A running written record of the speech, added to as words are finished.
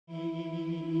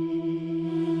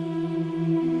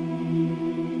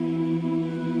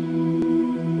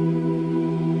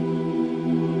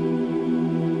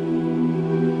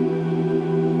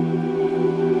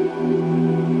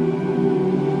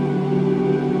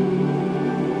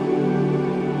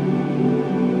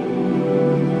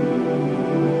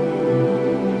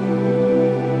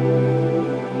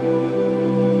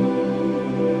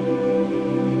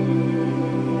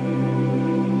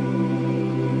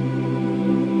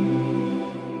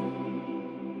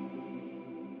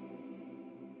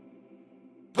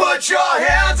Put your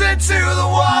hands into the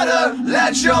water,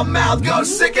 let your mouth go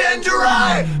sick and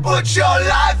dry. Put your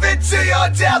life into your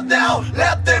death now,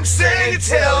 let them sing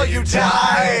till you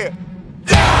die.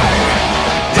 Die,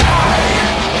 die,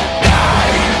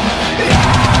 die, die.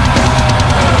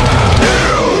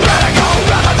 You radical,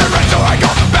 rather than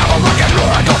rhetorical, babble-like and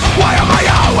lyrical. Why am I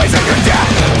always in your debt?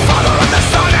 Father and the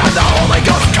Son and the Holy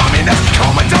Ghost, communist,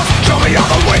 comatose. Show me all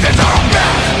the ways that are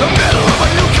bad. The middle of a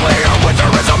nuclear winter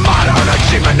is a modern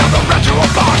achievement of the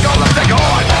retro-apocalyptic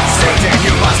horde. Satan,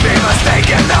 you must be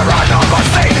mistaken, there are no more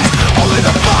Satans, only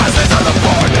the bosses of the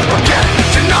board. Forget,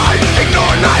 deny,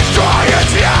 ignore, nice, try,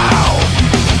 it's you.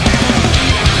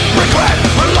 Regret,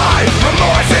 rely,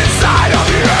 remorse inside of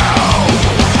you.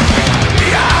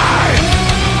 Yeah.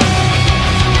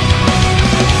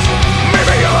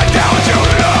 Maybe you were down too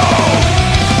low.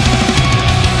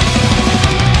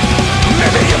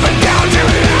 Maybe you've been down too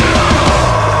low.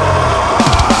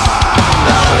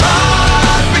 The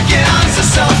heart begins to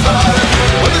suffer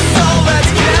with a soul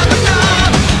that's given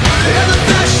up, and the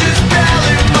flesh is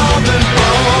barely more than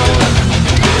bone.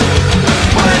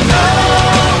 When no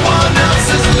one else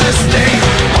is listening,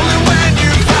 only when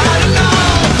you've had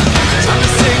enough, time to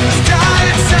sing this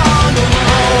dying song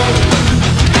alone.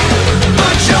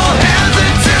 Put your hands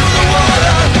into the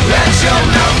water, let your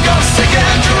mouth go sick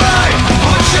and dry.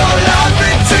 Put your life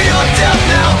into your death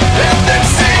now, let them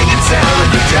sing until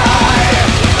you die.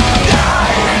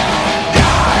 Die,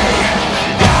 die,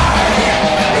 die,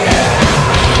 yeah.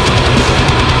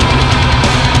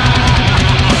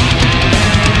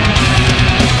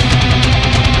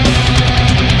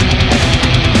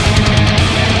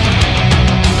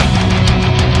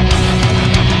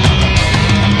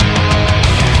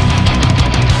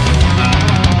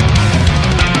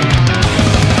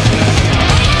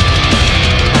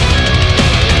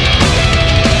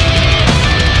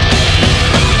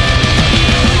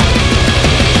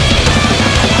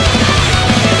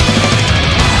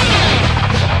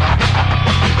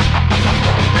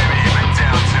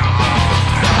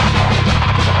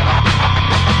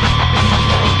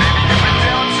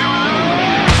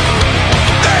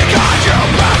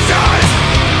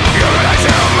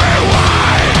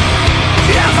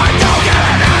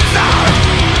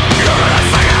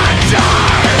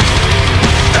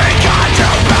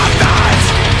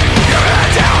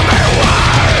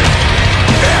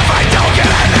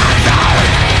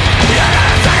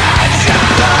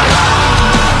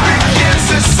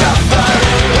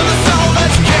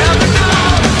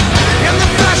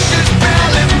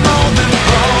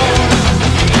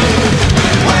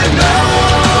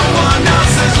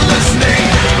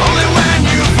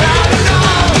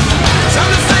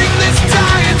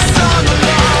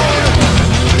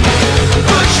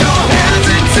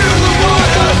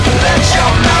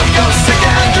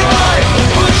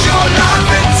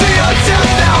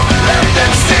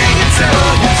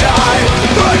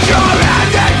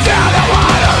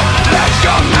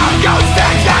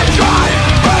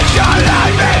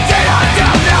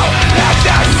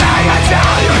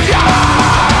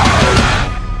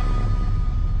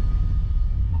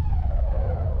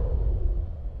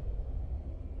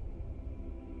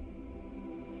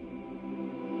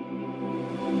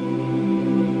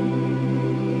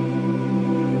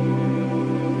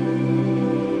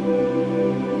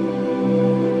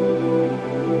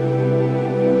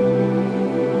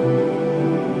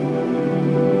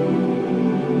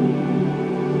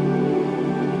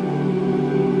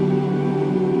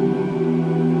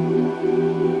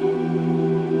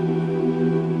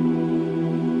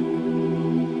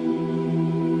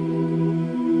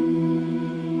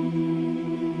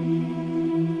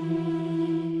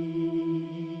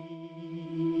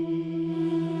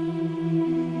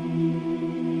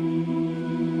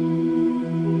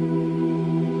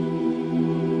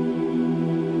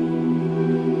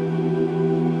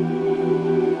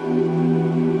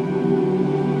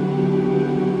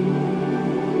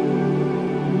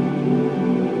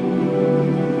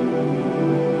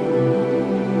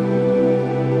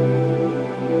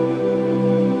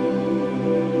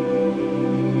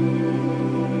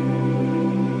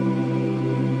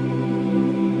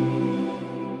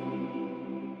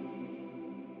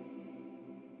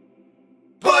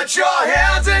 Put your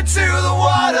hands into the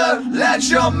water, let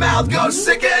your mouth go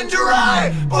sick and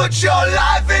dry. Put your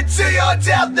life into your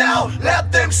death now,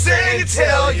 let them sing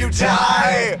till you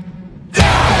die. Die,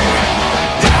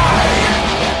 die,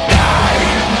 die,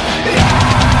 yeah.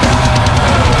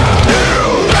 You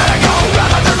radical,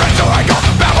 rather than rhetorical,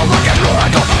 babble-like and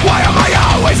lyrical. Why am I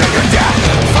always in your debt?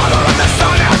 Father and the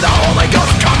Son and the Holy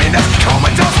Ghost, communist,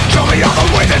 comatose. Show me all the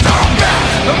ways that are bad.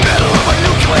 The middle of a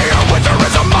nuclear winter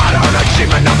is a modern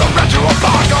achievement of the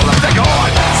retro-apocalypse.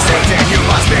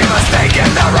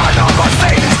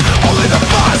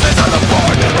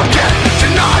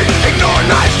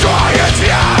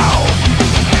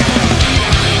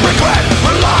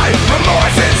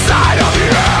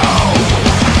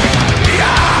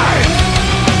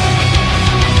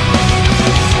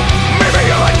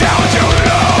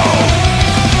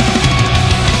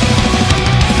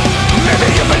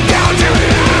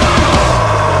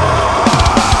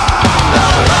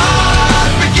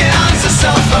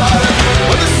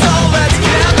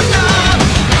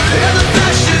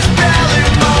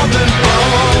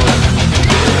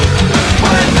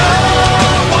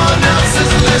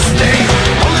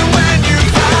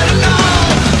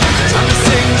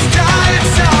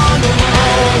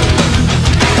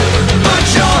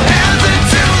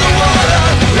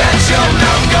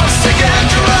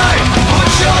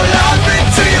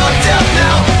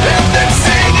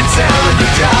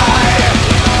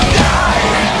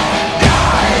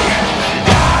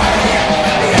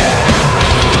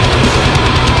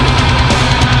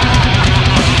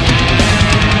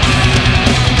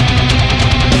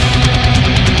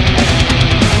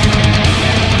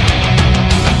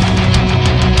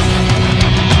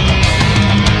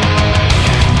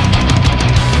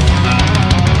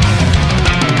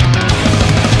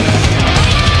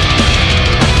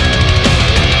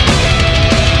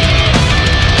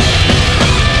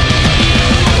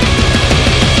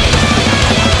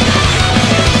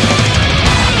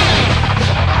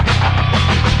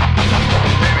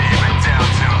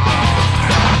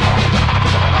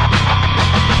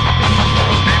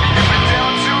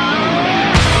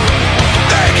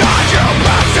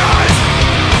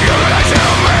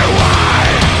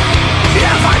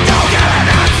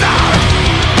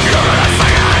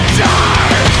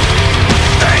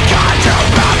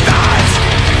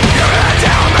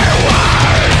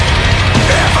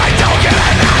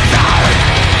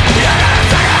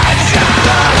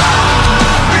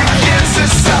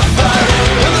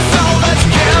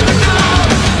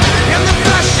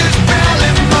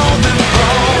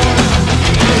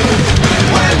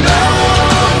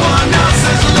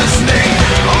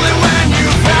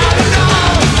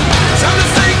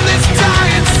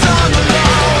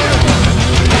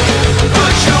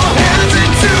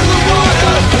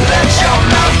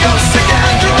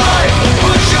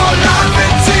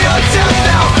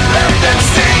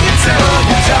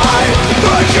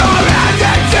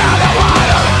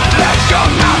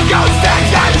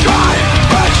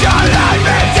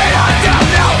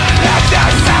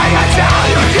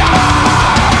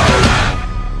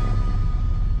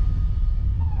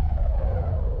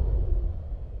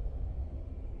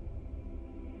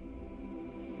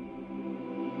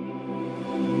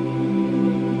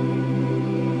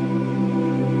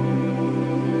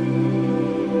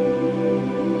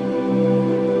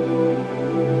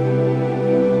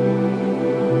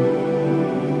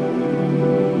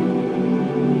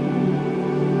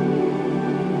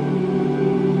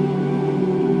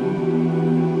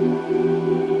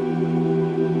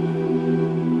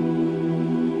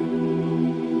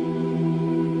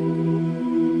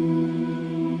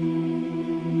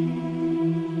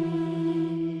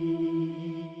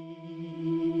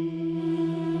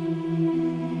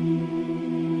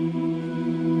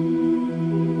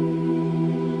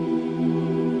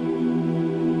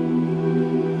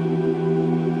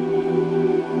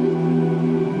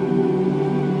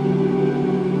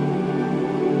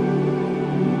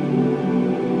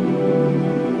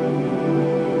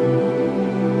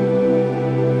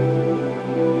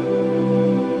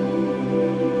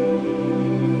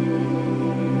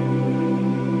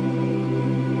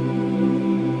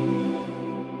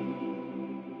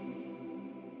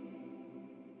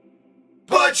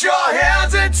 Put your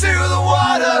hands into the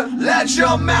water, let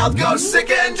your mouth go sick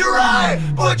and dry.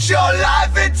 Put your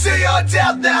life into your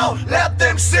death now, let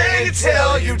them sing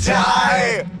till you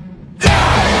die. Die,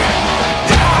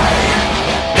 die,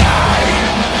 die,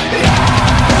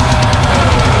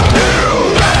 you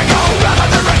radical, rather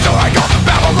than rhetorical,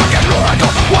 babble-looking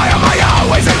oracle. Why am I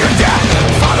always in your debt?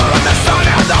 Father and the Son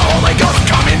and the Holy Ghost,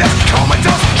 communist,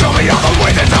 comatose. Show me all the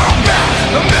ways that are bad.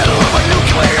 The middle of a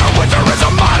nuclear winter is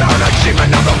a modern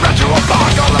achievement of the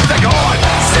retroapocalyptic horde.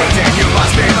 Satan, you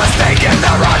must be mistaken,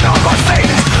 there are no more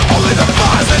Satans, only the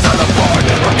bosses of the board.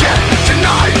 Forget,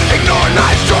 deny, ignore,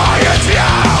 knives dry, it's you.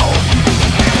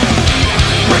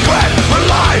 Regret,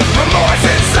 rely, remorse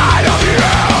inside of you.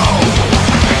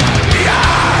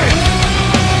 Yeah.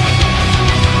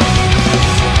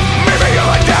 Maybe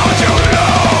you're like down too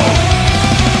low.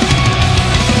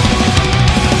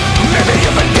 Maybe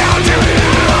you've been down too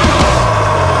low.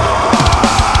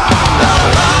 The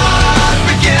heart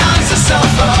begins to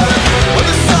suffer with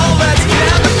a soul that's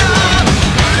given up,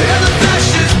 and the flesh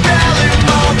is barely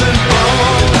more than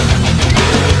bone.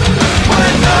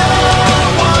 When no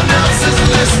one else is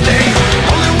listening,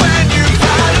 only when you've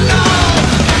had enough,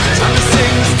 time to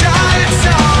sing this dying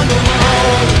song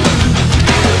alone.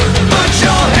 Put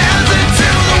your hands into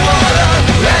the water,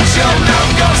 let your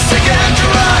mouth go sick and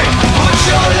dry. Put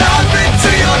your life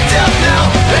into your death now,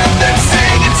 let them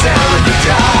sing until you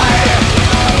die.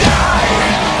 Die, die,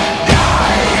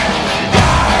 die,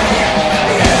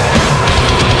 yeah.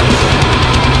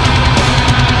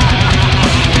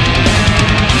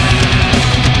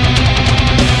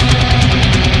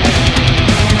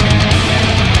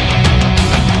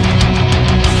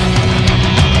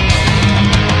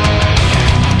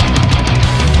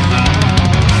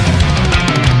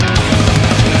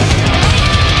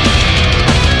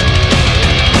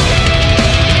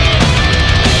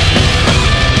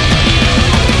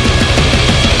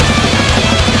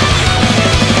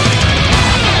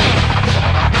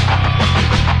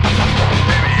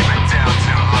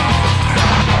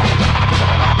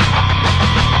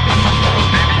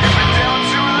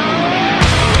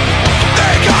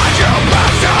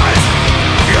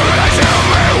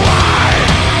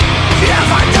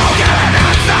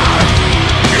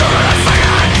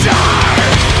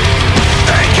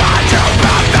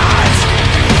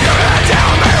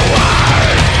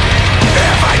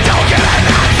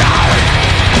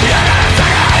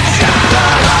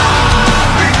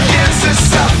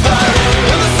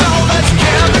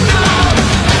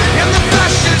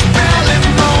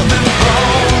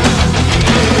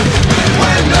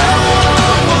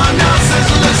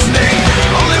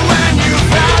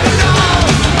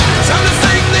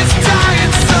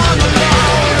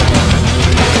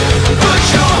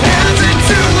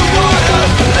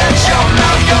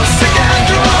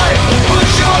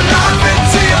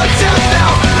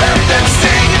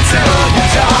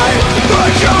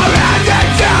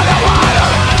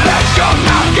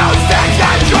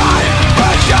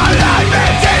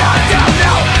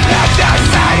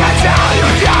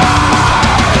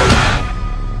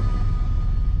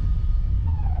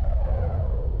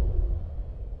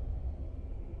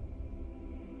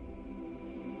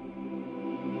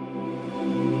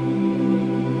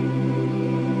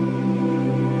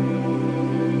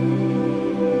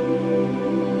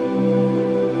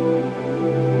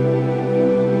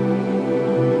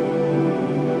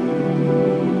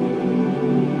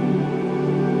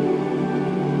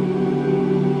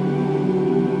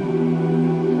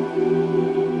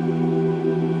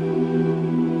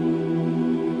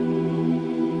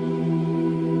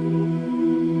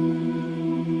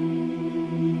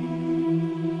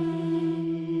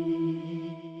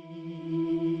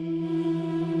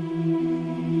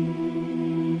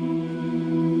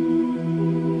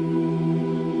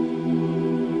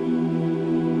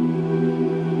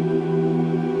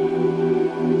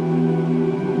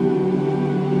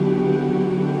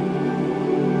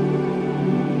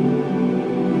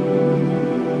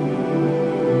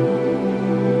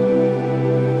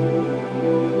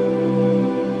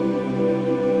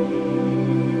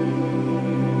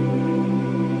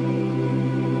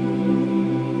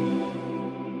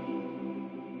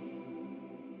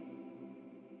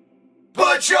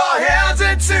 Put your hands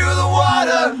into the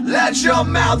water, let your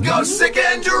mouth go sick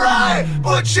and dry.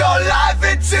 Put your life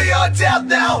into your death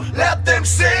now, let them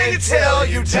sing till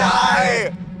you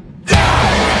die. Die,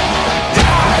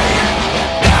 die,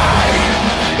 die,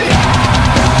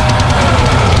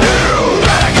 you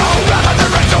radical, rather than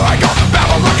rhetorical,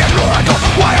 babble-looking oracle.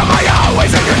 Why am I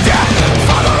always in your debt?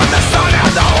 Father and the Son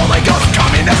and the Holy Ghost,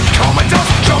 communist, comatose.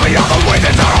 Show me all the ways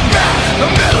that are bad. The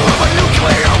middle of a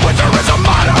nuclear winter is a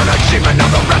modern achievement of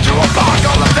the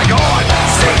retroapocalypse.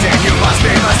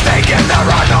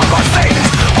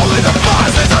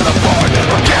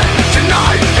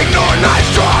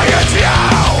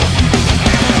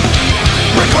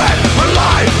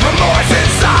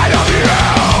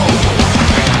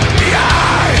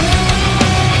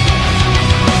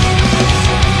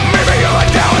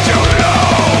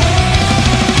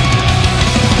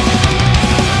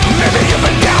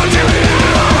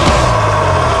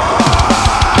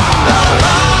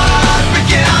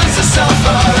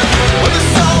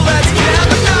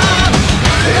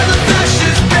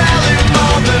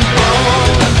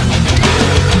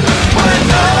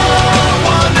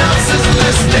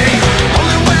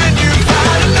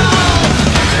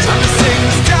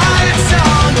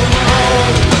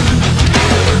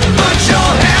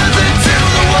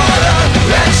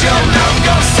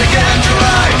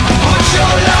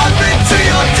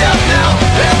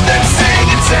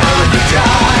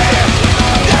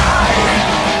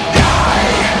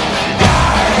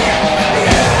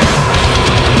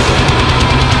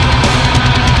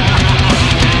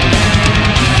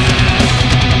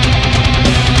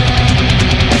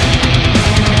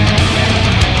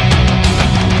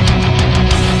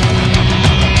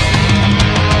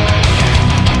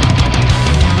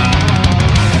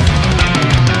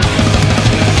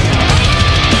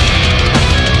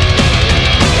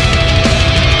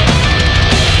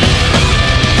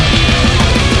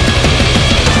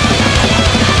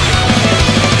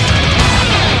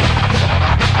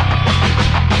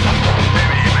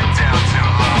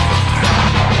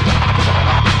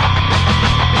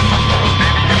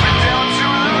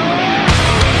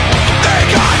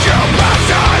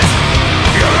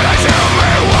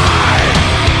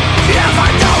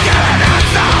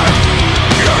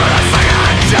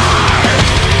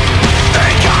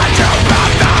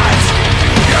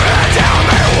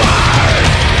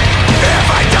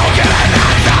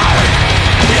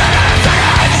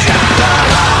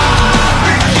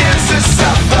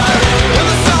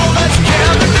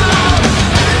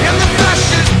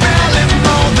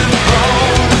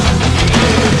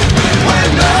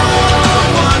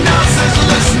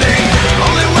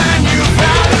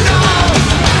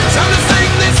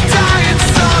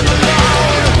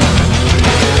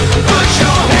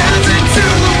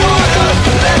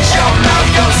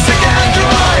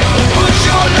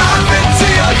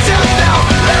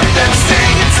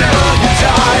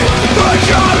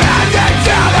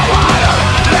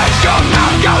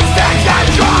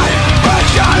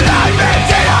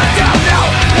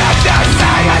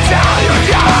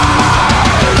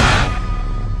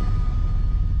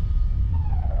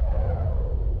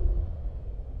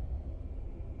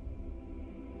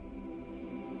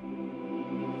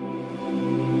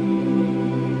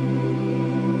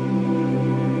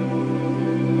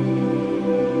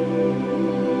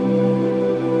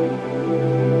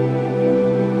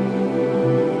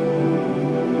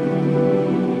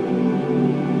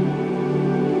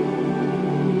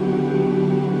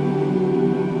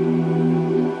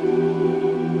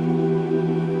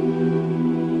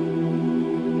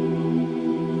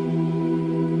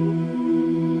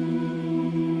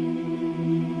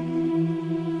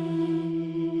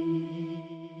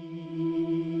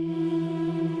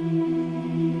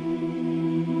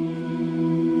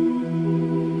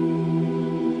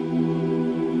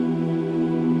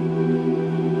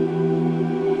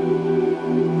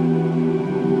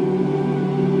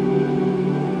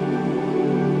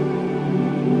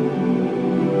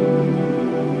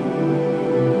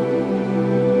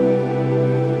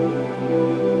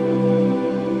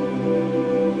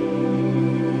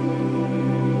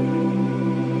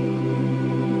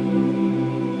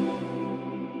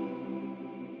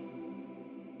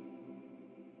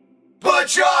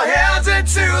 Put your hands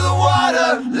into the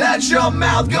water, let your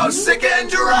mouth go sick and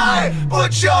dry.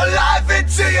 Put your life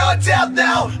into your death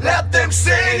now, let them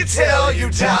sing till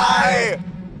you die.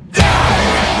 Die,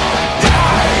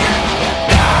 die,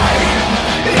 die,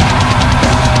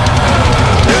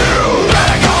 you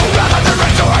radical, rather than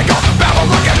rhetorical,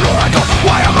 babble-looking oracle.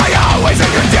 Why am I always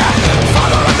in your debt?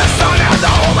 Father and the Son and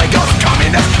the Holy Ghost,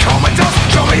 communist, comatose.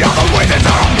 Show me all the ways that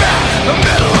are bad. The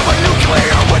middle of a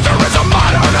nuclear winter is a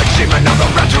modern achievement of the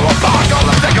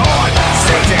retro-apocalyptic horde.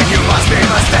 Satan, you must be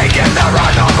mistaken, there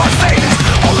are no more Satans,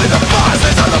 only the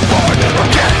bosses of the board.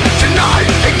 Forget, deny,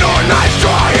 ignore, nice,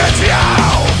 try, it's you.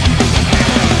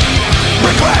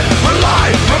 Regret,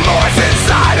 rely, remorse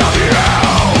inside of you.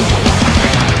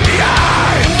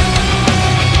 Yeah.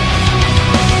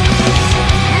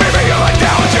 Maybe you're like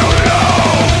down too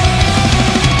low.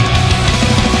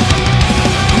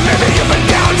 Maybe you've been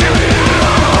down too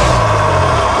low.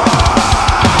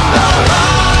 The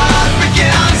heart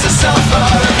begins to suffer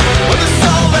with a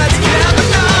soul that's given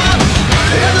up,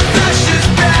 and the flesh is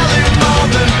barely more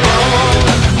than bone.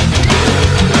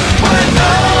 When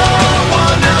no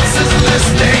one else is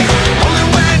listening, only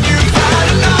when you've had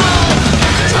enough,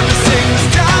 time to sing this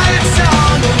dying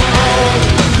song alone.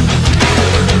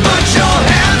 Put your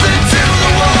hands into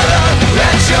the water,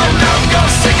 let your mouth go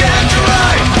sick and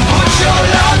dry. Put your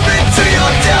life into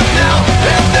your death now,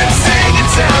 let them sing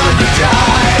until you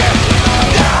die.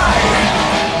 Die, die,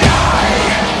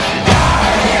 die,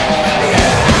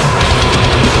 yeah.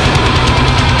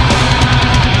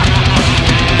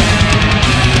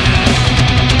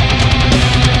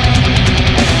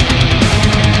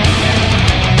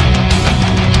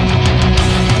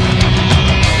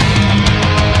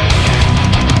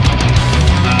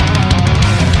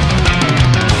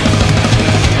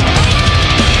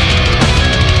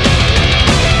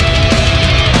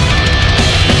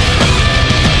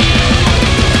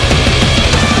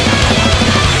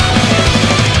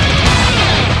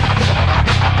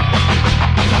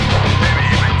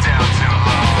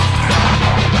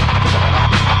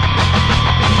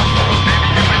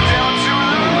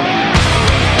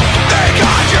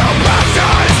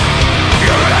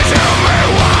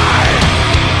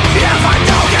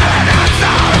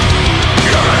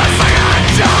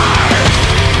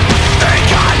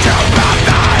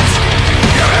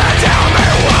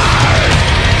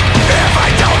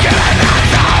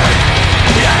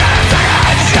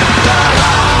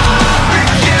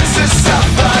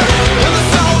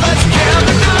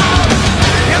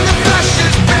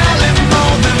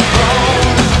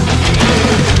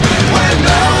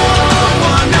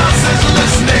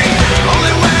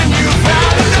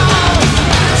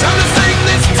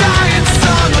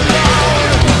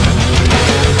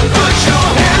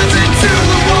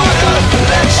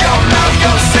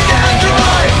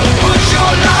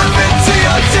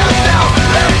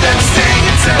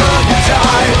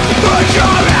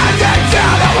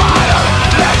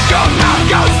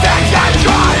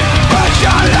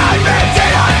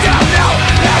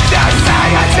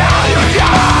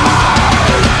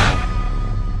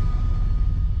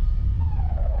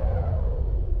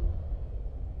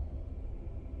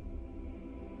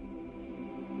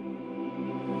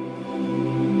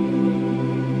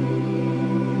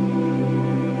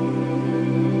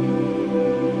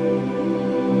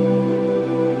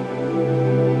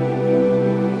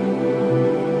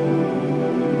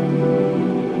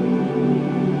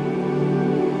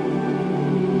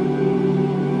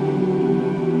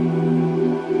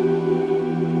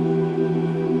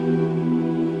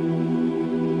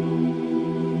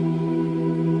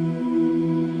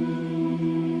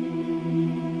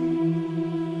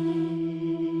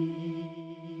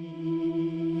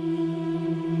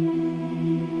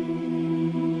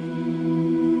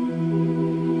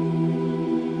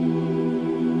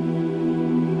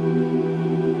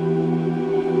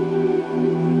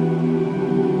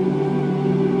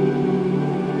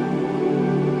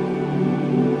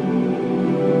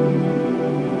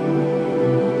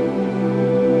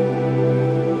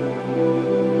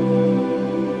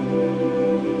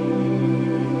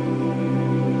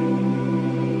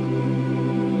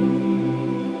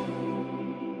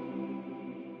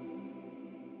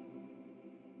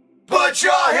 Put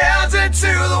your hands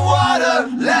into the water,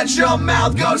 let your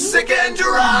mouth go sick and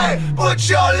dry. Put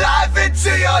your life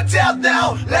into your death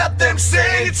now, let them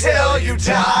sing till you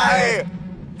die.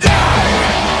 Die,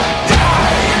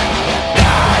 die,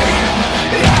 die,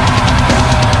 yeah.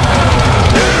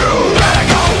 You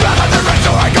radical, rather than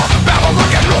rhetorical,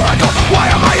 babble-looking oracle. Why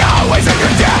am I always in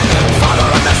your debt? Father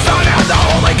and the Son and the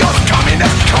Holy Ghost,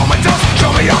 communist, comatose.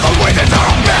 Show me all the ways that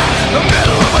are bad. The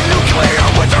middle of a nuclear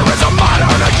winter is a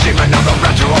modern achievement of the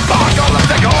retro-apocalypse.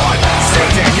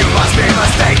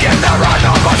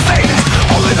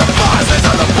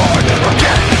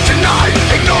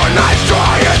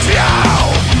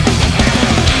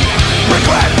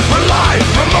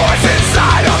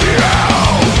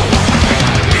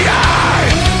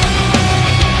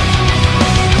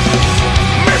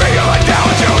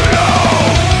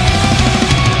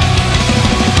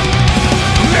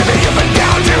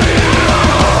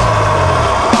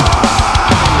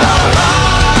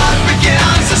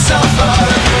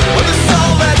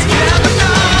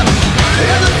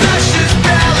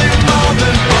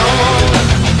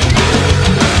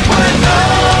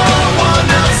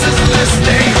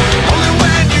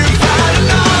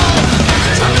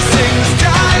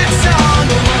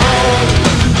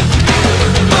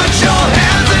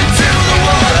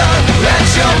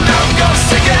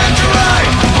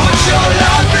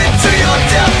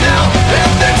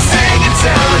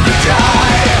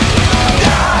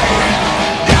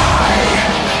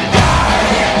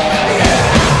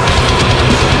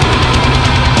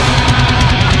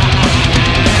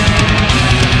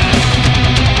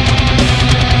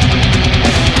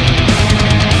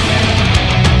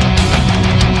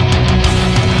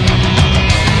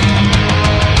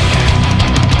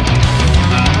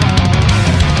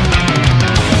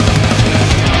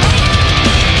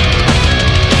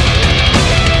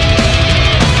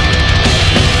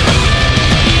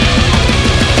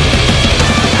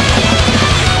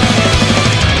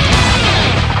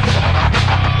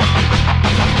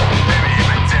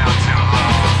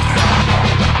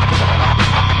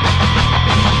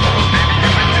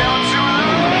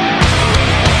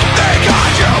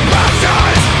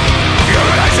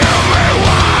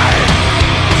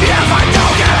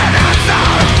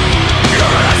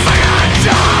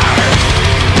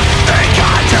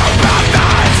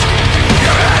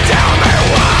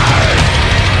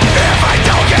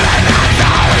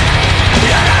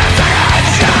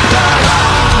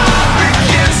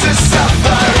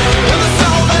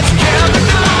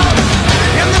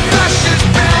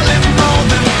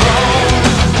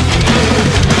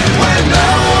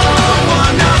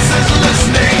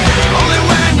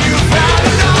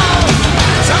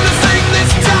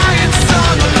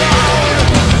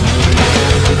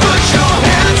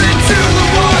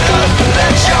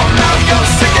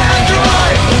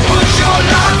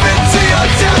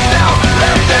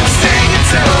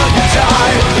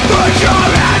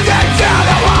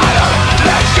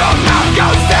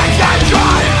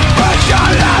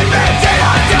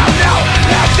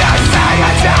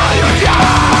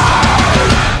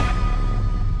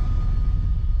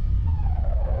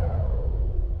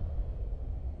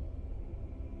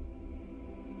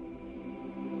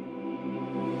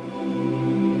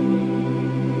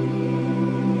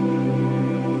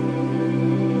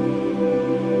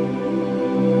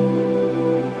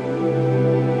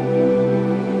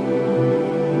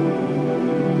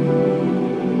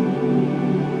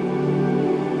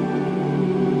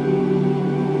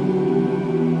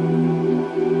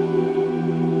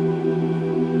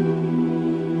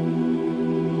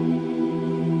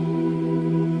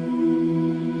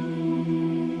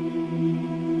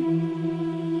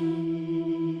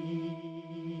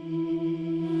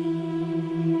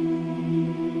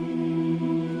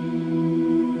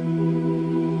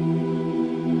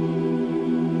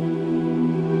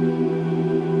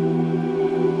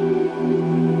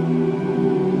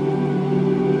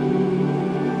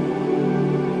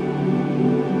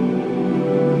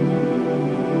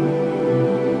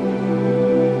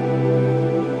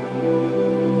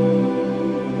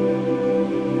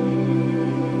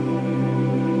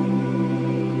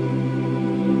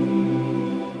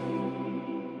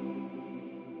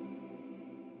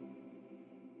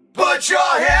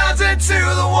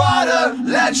 into the water,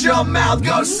 let your mouth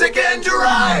go sick and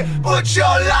dry. Put your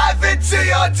life into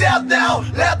your death now,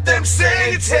 let them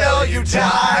sing till you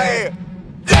die.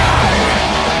 Die,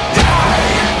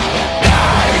 die,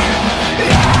 die,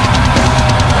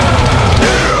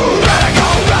 you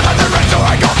radical, rather than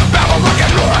rhetorical,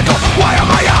 babble-looking oracle. Why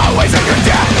am I always in your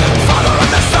debt? Father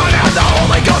and the Son and the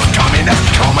Holy Ghost, communist,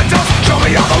 comatose. Show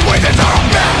me all the ways that are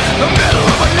bad. The middle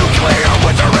of a nuclear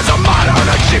winter is a modern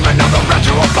achievement of the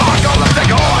retro-apocalyptic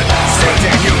horde.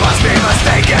 Satan, you must be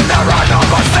mistaken, there are no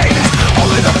more Satans,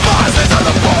 only the bosses of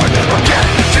the board. Forget,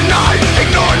 deny,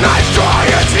 ignore, nice, try,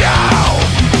 it's you.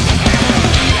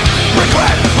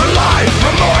 Regret, rely,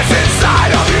 remorse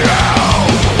inside of you.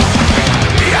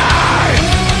 Yeah.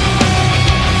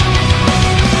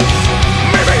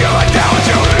 Maybe you were down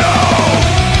too low.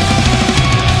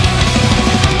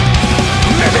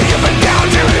 Maybe you've been down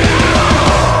too low.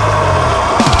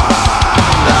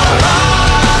 The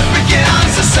heart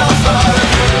begins to suffer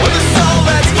with a soul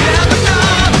that's given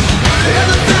up, and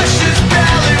the flesh is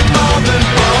barely more than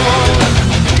bone.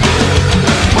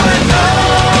 When no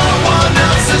one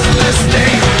else is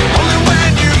listening, only when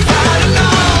you've had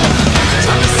enough,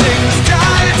 time to sing this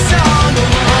dying song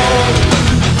alone.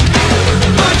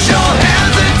 Put your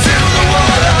hands into the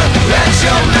water, let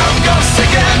your mouth go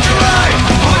sick and dry.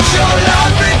 Put your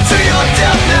life into your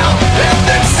death now, let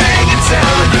them sing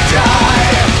until you die.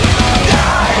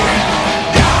 Die,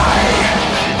 die,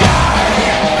 die,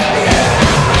 yeah.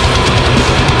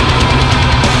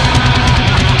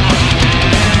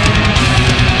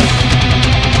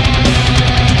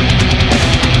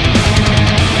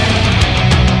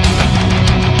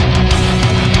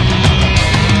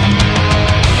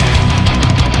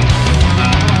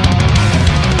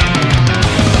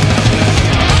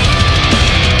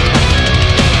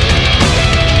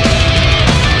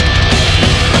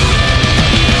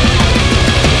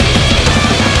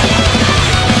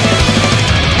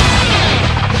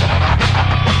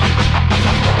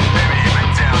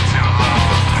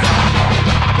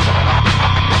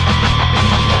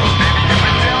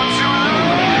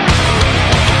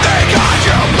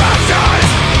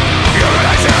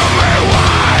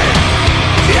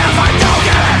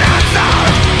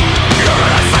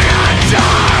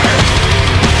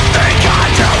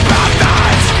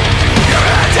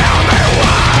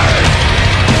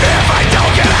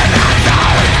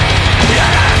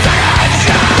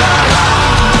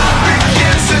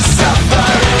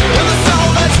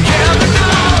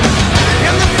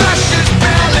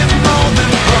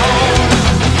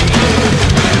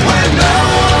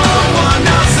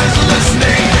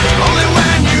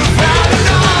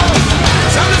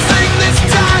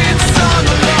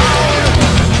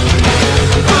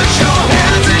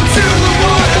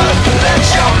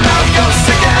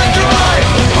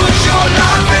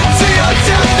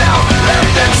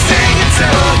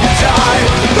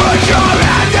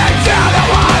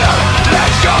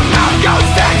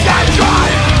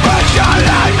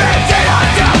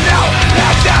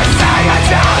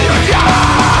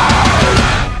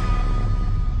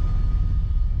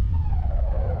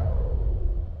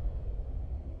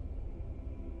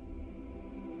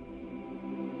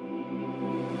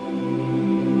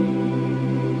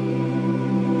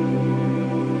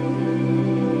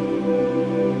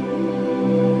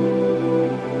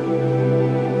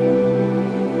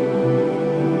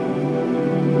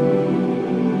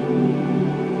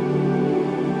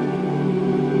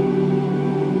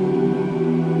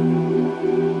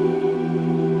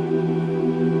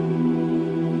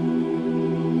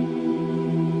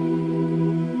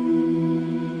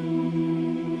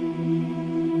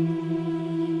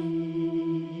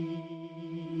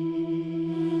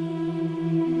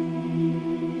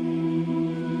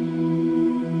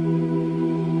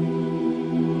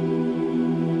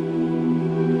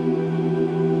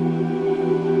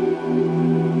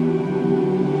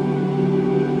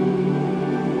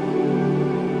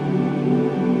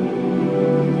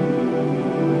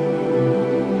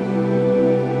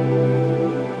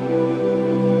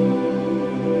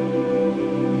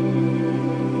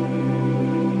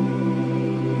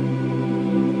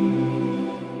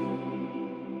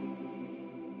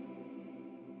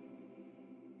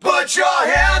 Put your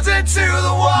hands into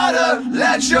the water,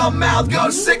 let your mouth go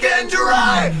sick and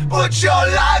dry. Put your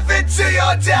life into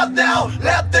your death now,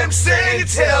 let them sing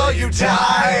till you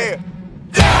die.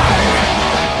 Die,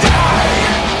 die,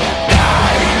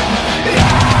 die,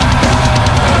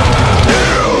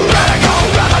 you radical,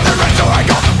 rather than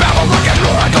rhetorical, babble-looking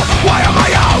oracle. Why am I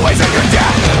always in your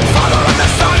debt? Father and the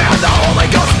Son and the Holy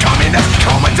Ghost, communist,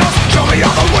 comatose. Show me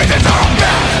all the ways that are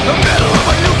bad. The middle of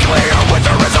a nuclear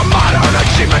winter is a modern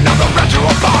achievement of the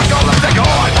retro-apocalyptic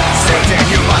horde.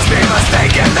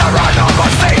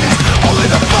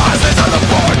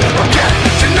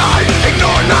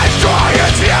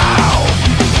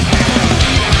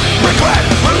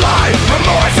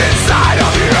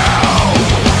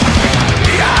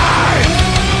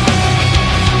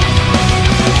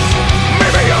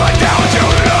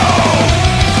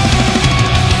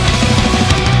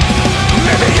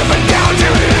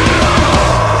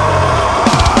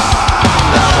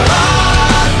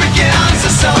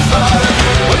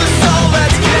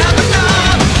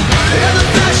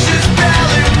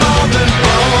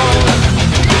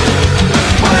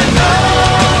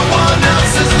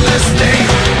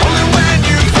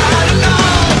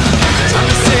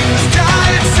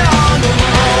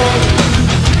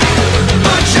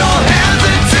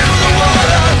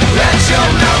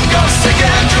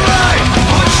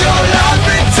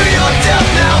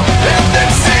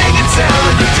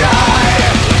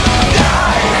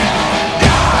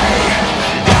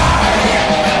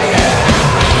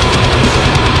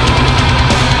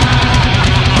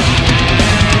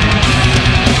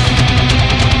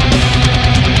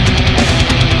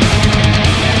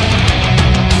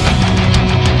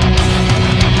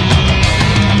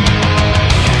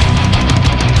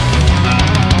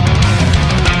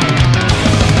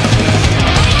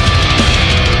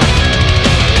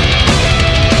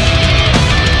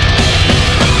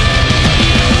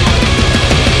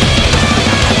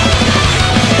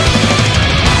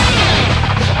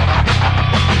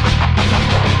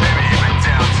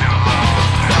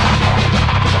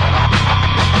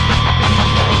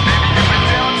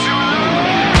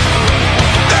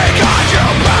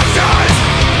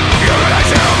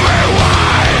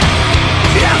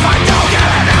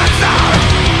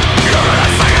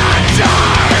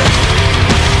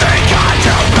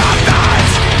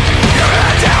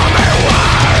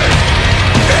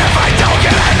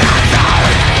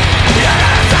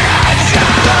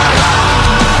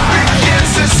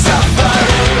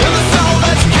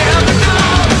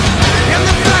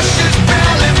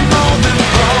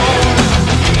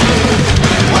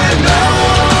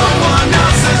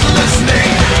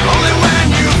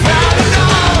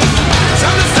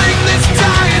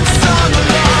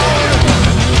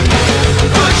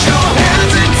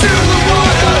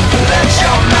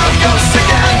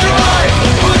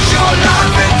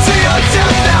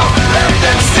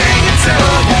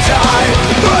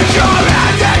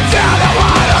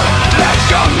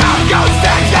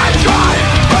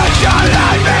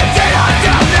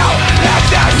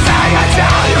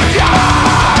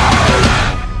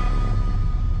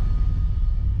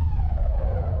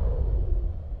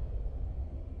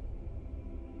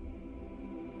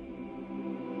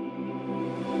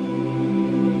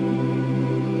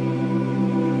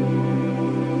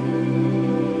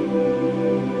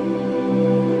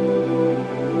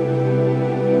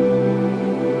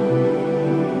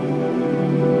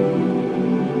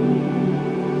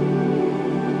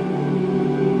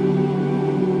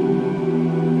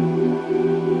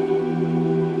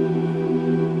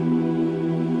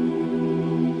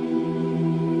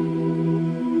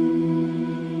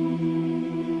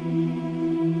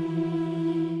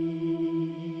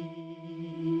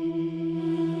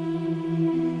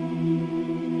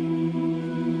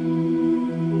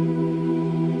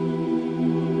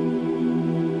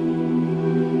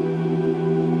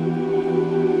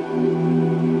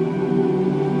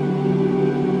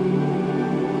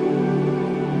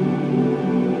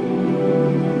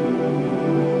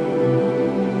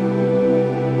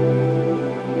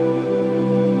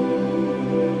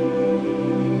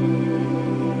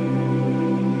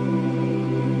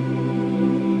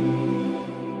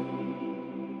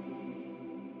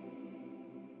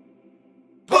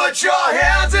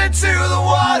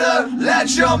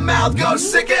 let your mouth go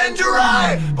sick and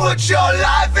dry. Put your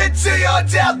life into your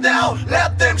death now.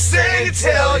 Let them sing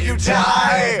till you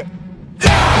die. Die,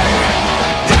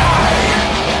 die.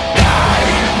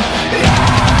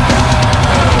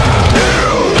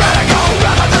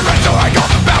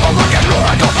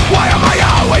 Why am I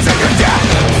always in your debt?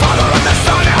 Father and the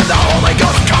Son and the Holy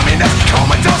Ghost, communist,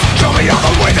 comatose. Show me all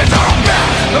the ways that are bad.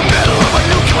 The middle of a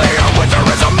nuclear winter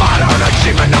is a modern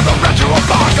achievement of the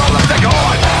retroapocalyptic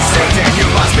horde. Satan, you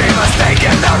must be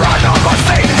mistaken. There are no more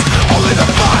Satans, only the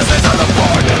bosses of the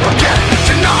board. Forget,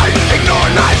 deny, ignore,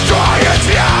 nice try, it's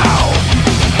you.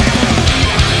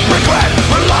 Regret,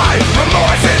 rely,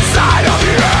 remorse inside of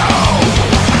you.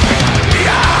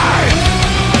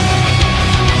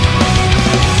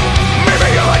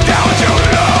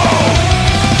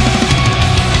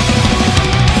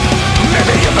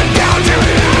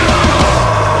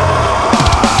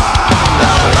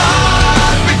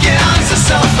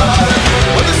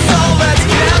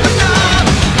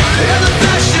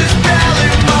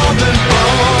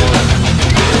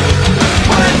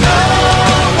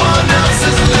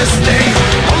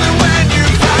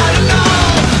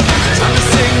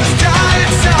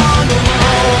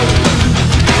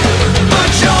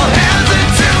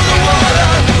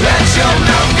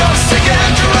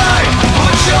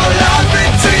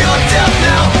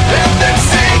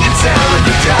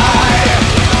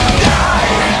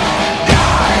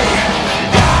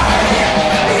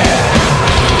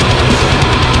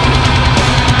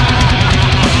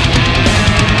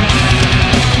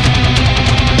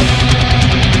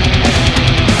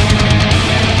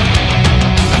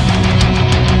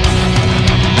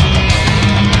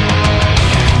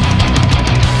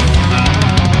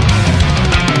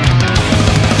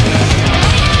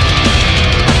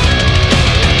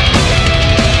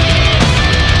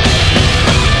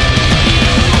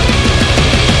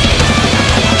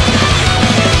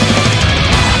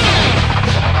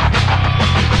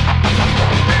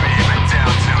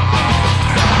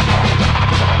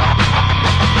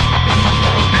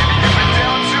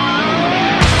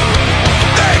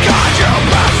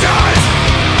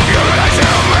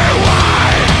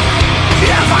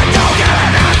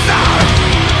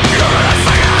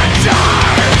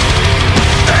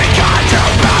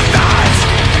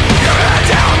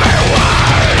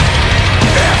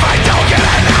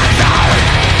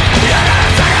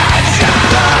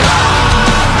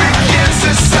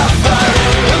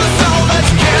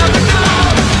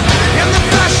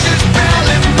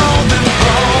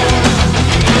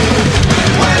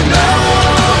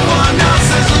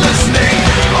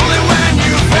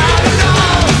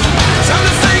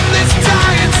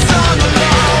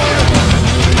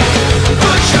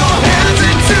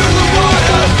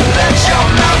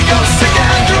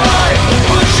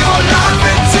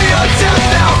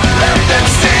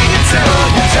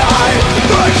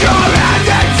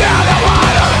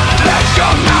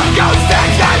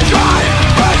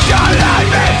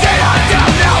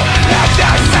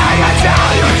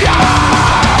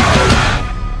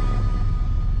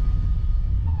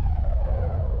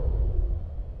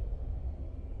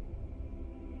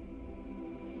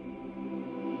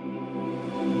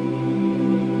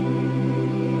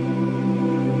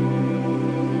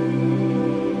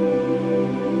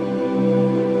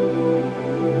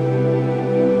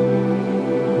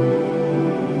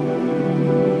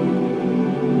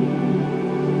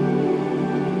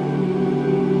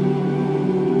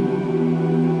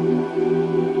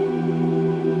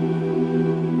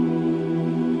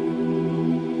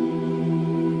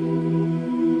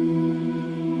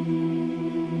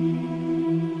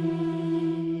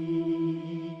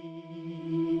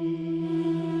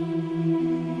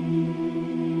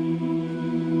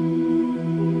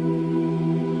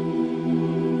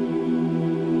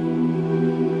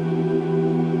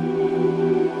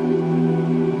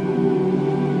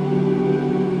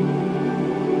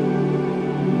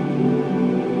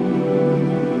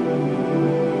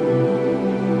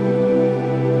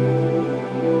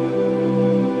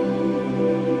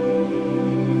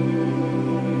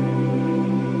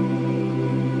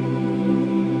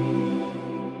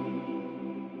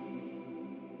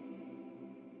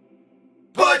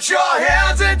 Put your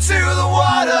hands into the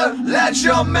water, let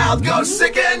your mouth go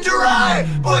sick and dry.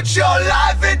 Put your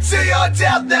life into your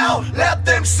death now, let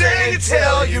them sing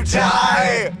till you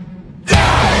die. Die,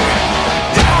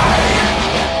 die,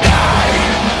 die,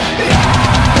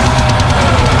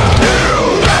 you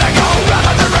radical,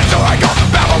 rather than rhetorical,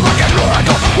 babble-like and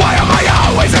lyrical. Why am I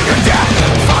always in your debt?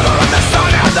 Father and the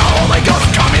Son and the Holy Ghost,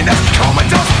 communist,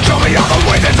 comatose. Show me all the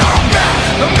ways that are bad.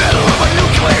 The middle of a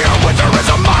nuclear winter is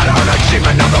a modern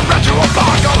achievement of the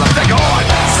retroapocalyptic horde.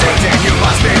 Satan, you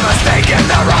must be mistaken.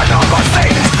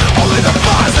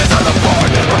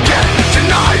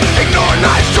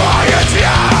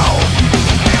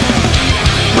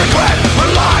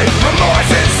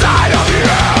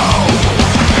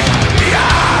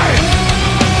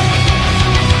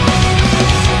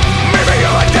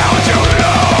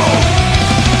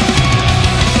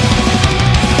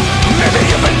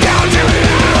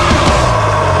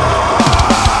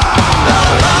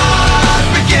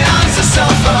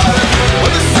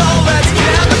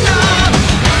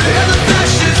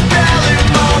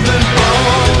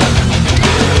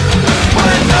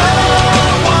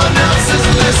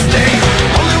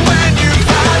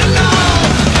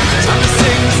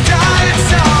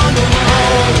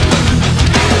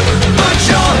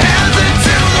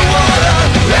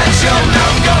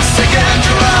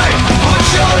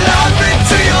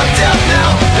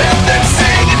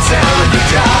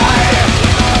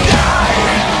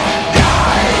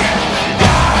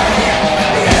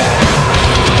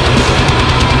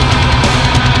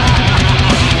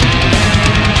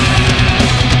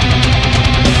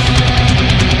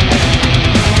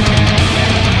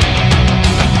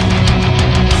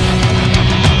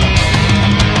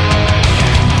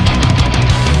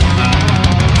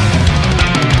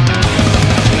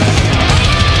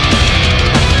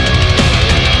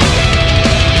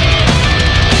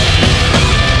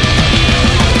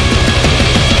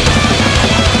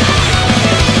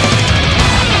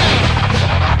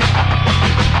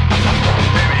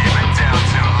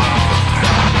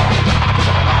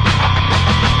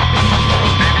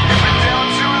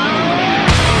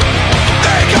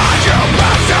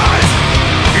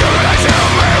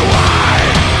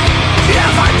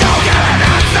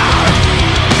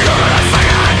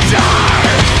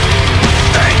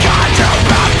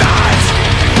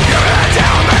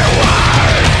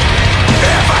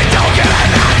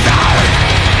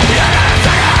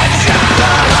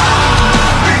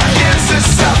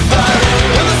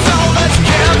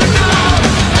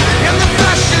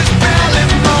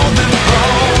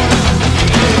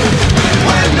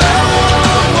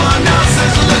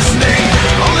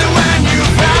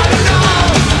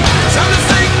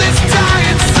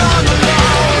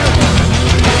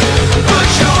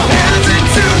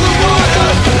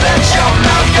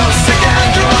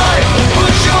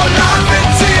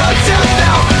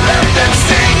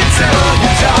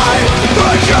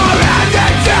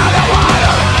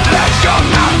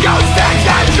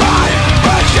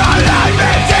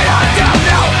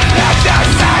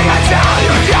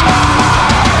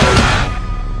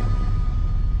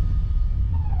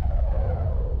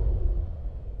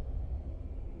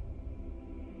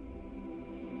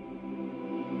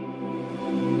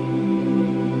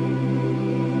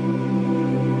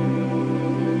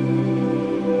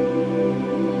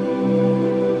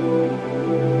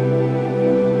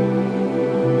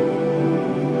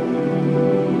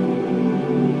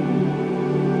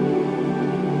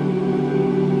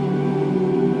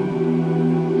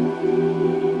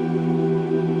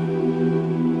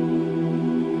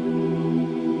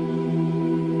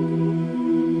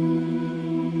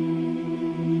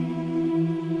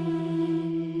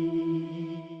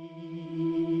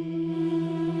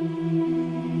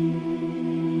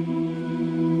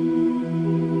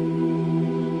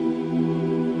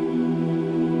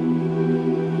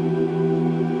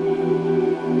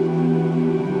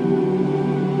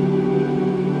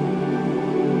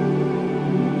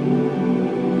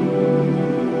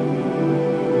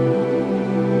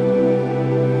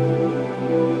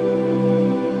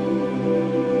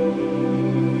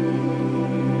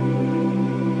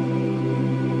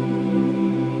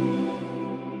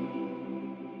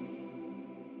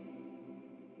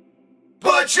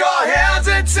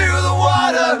 into the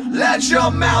water, let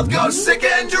your mouth go sick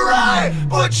and dry.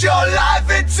 Put your life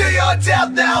into your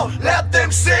death now, let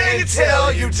them sing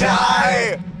till you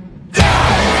die. Die,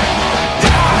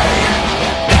 die.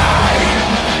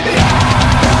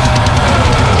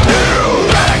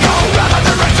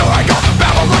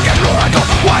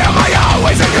 Why am I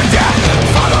always in your debt?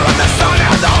 Father of the Son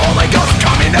and the Holy Ghost,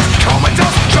 communist,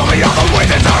 comatose. Show me all the ways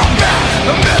that are bad.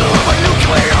 The middle of a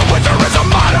nuclear winter is a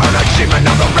modern achievement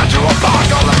of the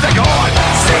retro-apocalyptic horde.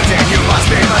 Satan, you must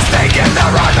be mistaken.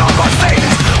 There are no more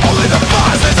Satans, only the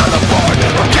bosses of the board.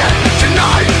 Forget,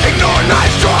 deny, ignore,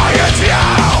 nice try, it's you.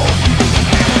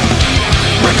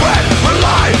 Regret,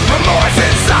 rely, remorse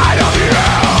inside of you.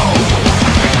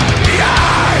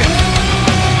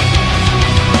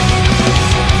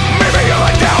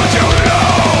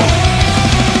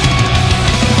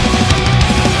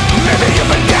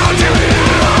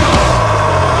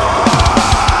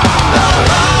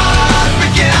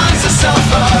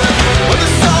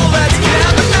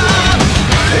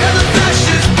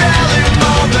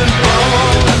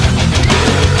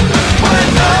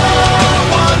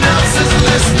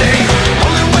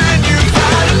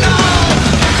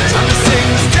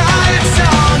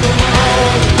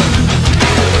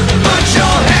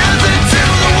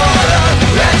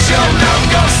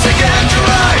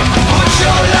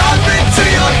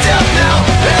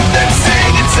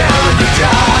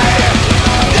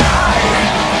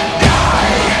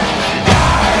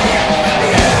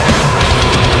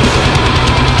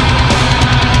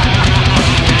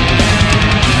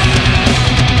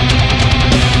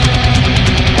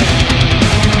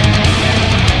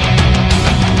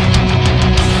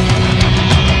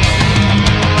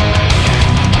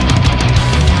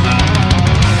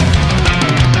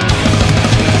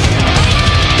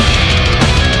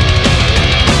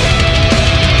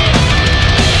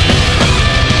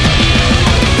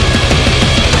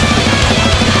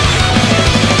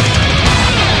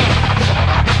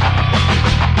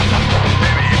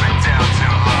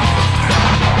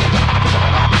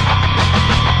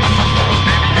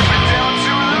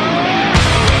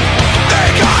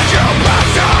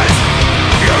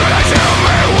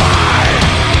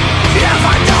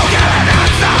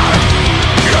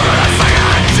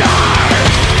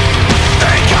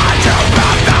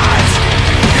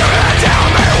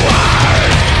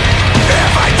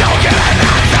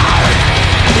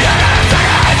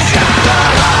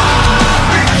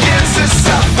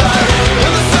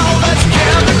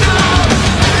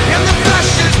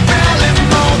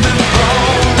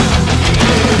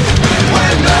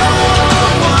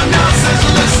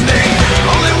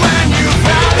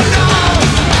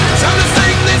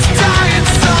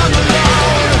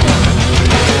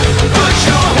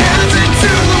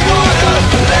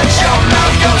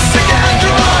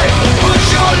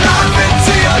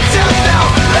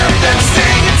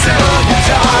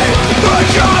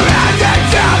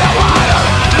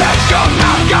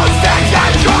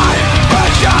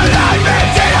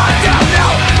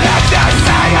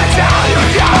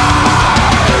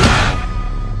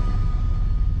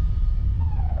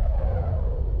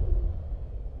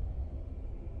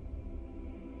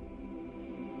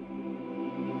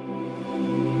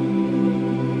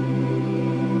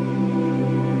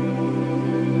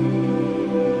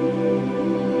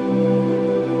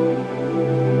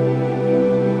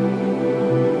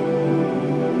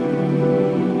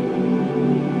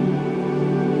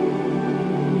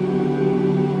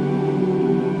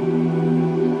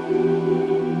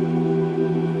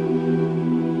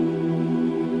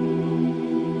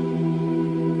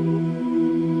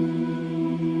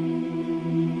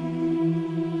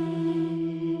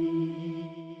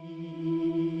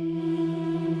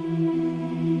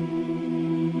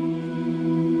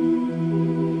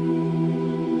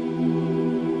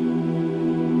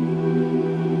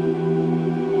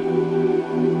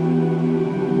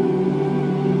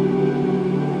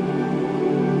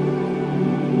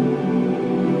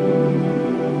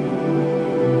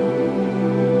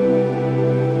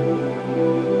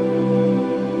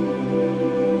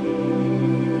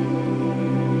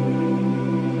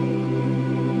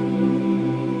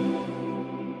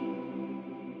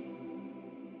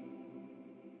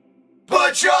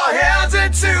 Put your hands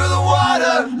into the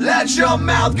water, let your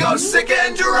mouth go sick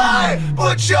and dry.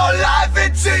 Put your life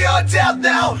into your death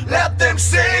now, let them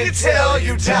sing till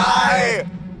you die.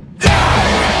 Die,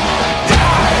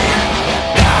 die,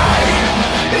 die,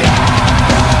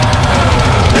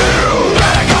 you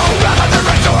radical, rather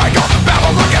rhetorical,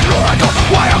 Babylonian oracle.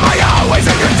 Why am I always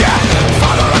in your debt?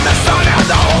 Father of the Son and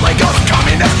the Holy Ghost,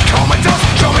 communist, comatose.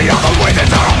 Show me all the ways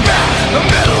that are bad. The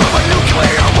middle of a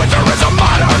nuclear winter is a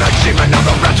modern achievement of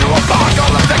the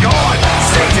retro-apocalyptic horde.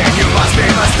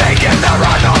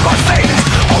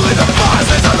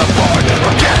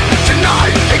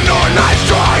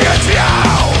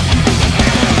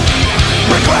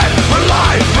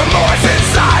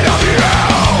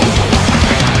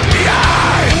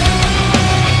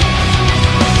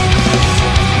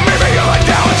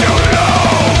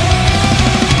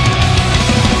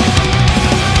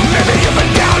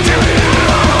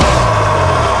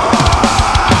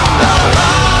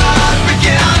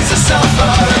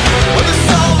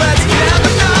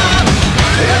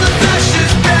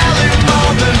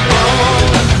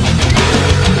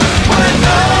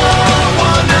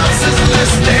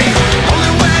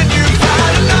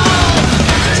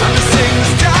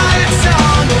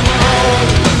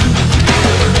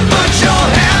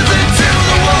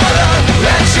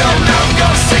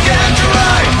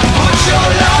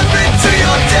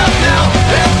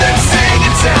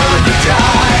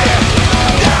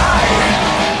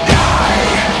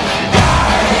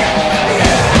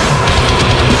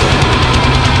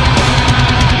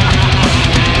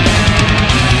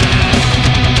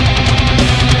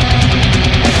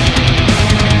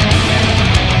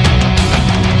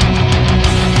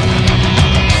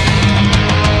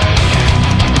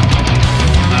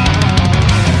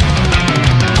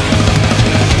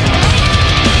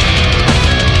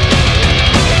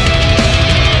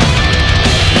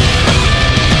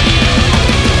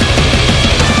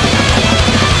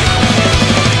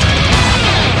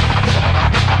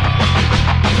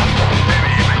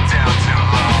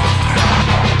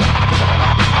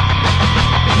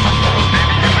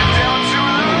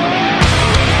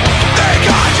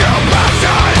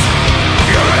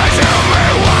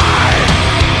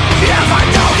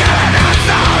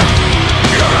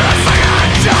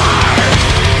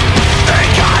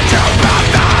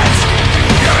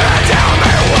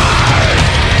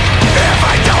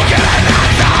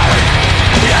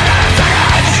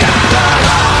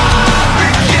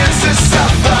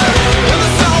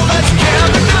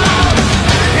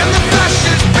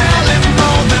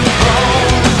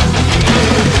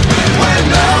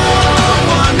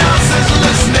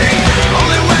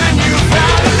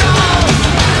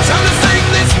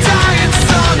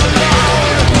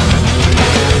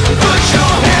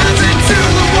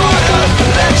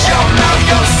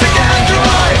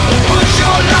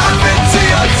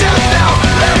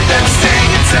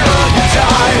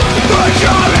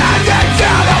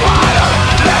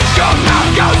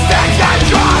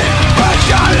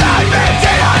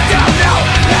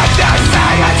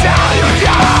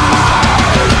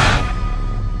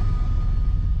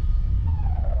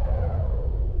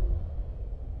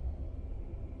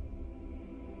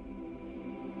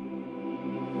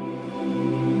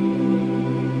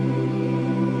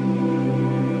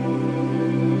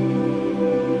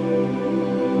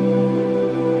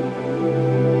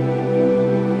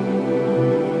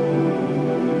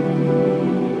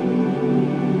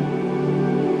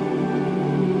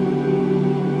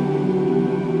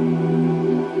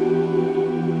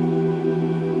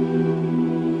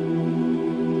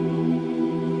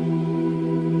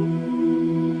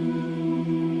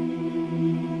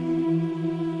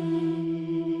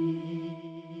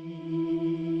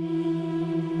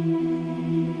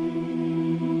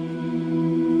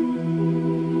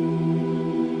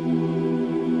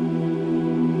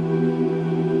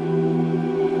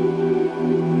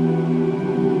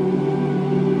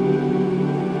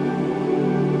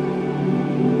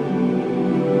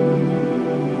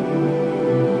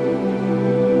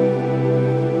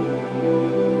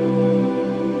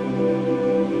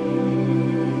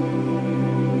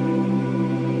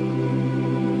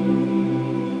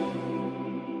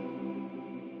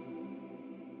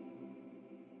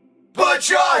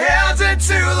 hands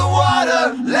into the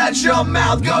water, let your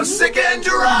mouth go sick and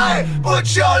dry.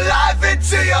 Put your life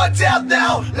into your death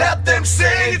now, let them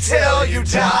sing till you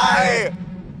die.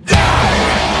 Die,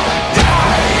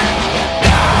 die,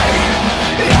 die,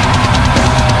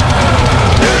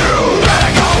 you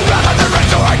radical, rather than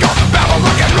rhetorical,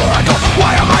 babble-looking oracle.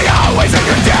 Why am I always in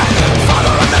your debt?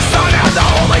 Father and the Son and the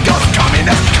Holy Ghost,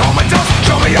 communist, comatose.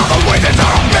 Show me all the ways that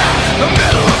are bad. The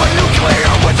middle of a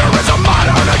nuclear winter is a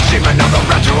modern achievement of the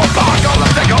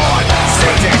retro-apocalyptic horde.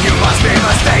 Satan, you must be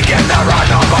mistaken. There are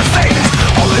no more Satans,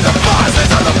 only the bosses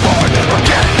of the board.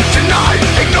 Forget, deny,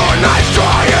 ignore, nice,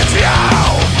 try, it's you.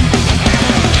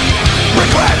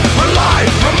 Regret, rely,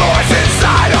 remorse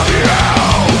inside of you.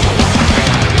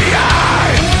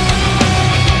 Yeah.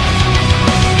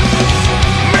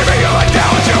 Maybe you were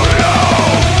down too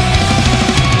low.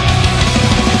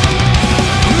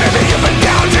 Maybe you've been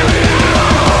down too low.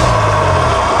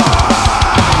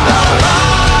 The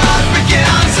heart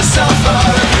begins to suffer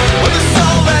with a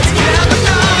soul that's given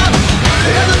up,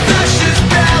 and the flesh is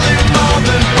barely more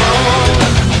than bone.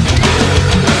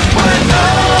 When no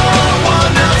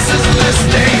one else is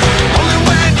listening, only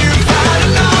when you've had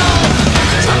enough,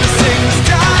 time to sing this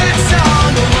dying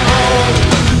song alone.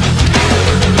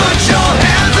 Put your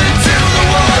hands into the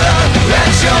water,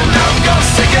 let your mouth go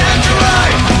sick and dry.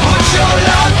 Put your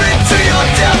life into your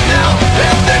death now,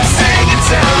 let them sing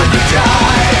until you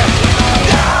die.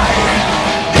 Die, die,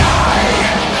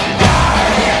 die,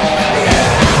 yeah.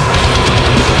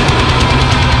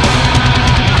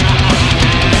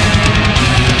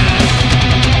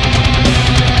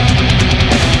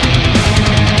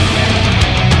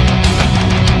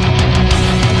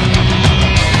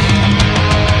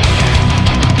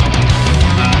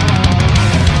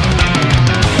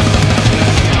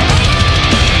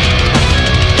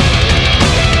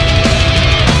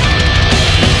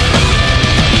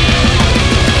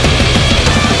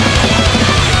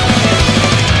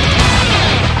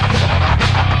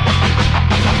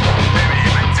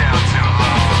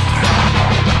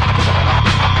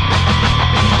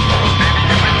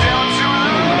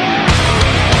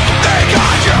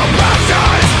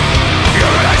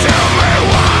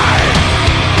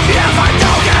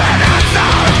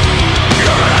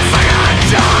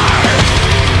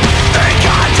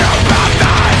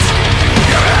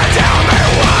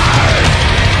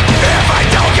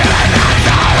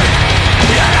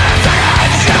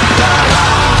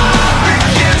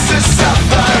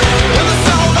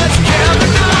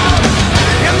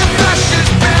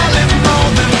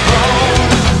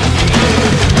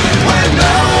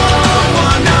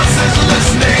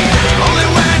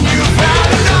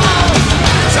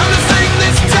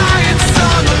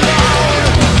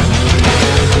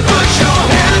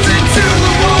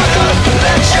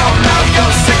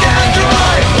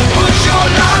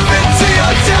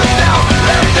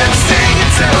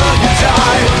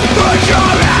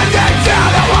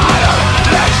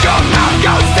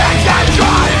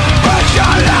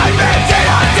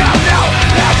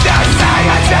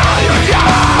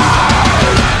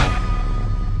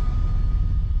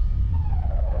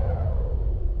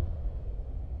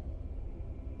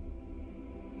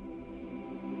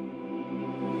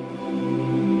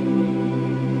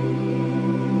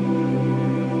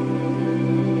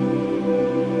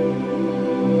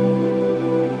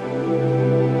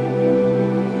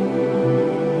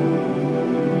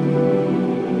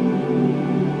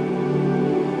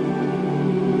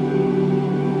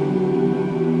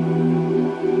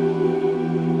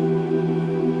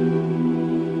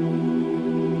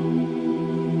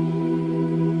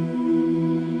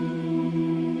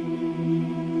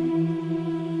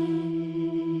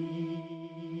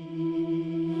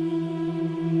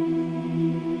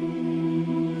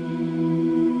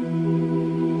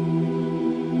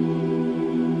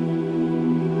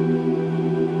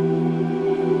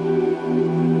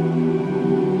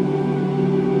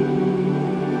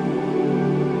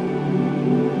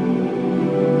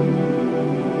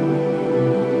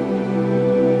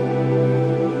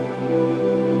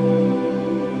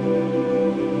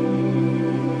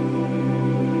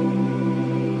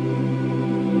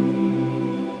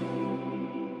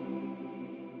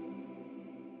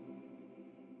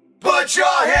 Put your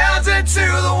hands into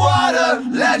the water,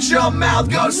 let your mouth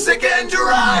go sick and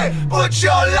dry. Put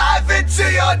your life into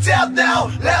your death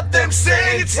now, let them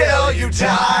sing till you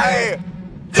die.